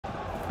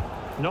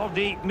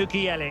Nordi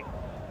Mukiele.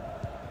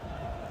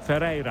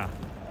 Ferreira.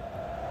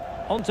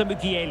 Onto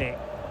Mukiele.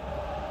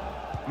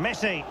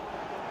 Messi.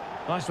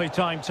 Nicely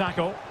timed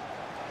tackle.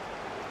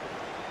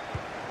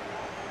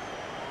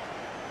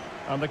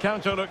 And the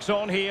counter looks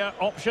on here.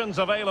 Options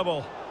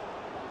available.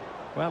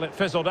 Well, it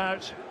fizzled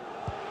out.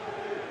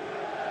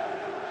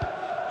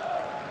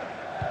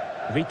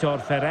 Vitor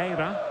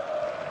Ferreira.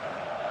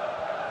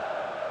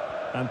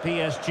 And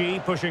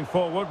PSG pushing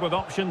forward with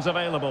options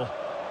available.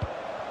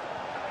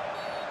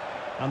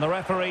 And the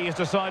referee has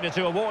decided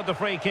to award the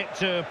free kick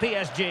to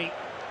PSG.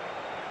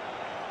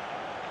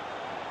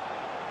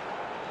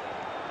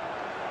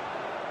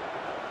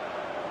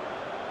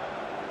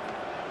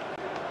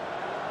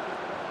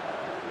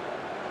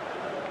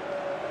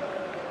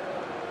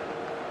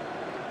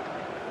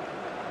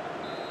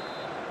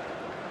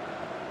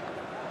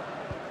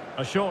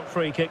 A short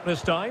free kick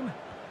this time.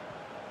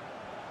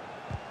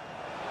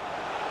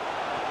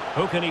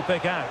 Who can he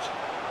pick out?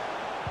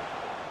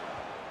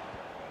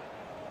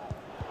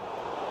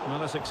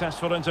 Well, a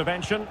successful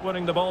intervention,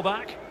 winning the ball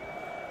back.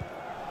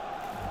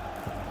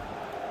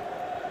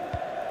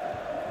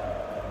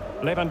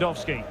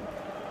 Lewandowski.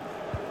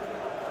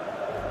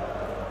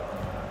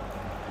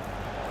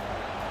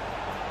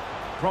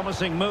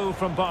 Promising move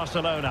from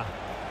Barcelona.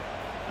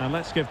 And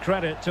let's give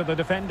credit to the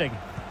defending.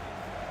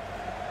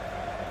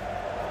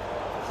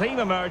 Theme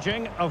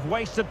emerging of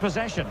wasted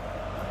possession.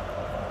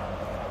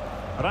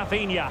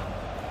 Rafinha.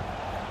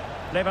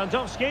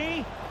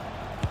 Lewandowski.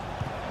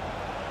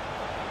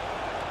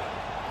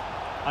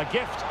 A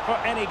gift for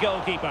any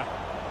goalkeeper.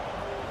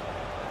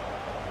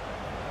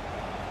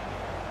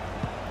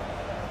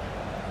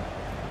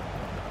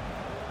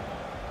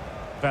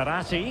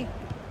 Verratti.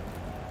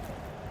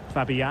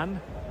 Fabian.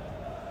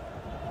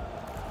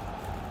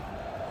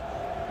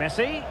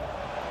 Messi.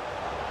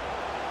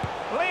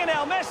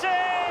 Lionel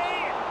Messi!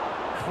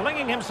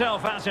 Flinging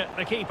himself at it,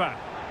 the keeper.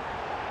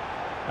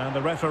 And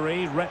the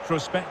referee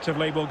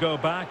retrospectively will go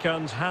back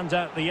and hand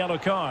out the yellow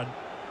card.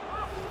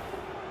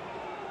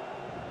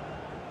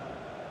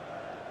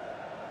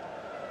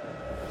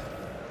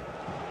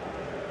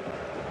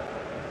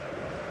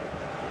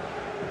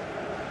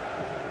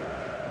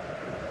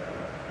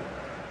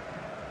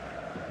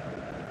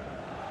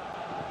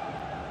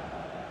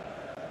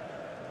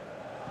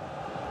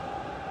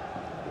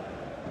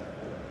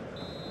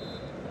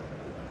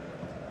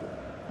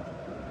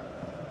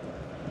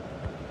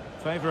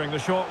 Favouring the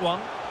short one.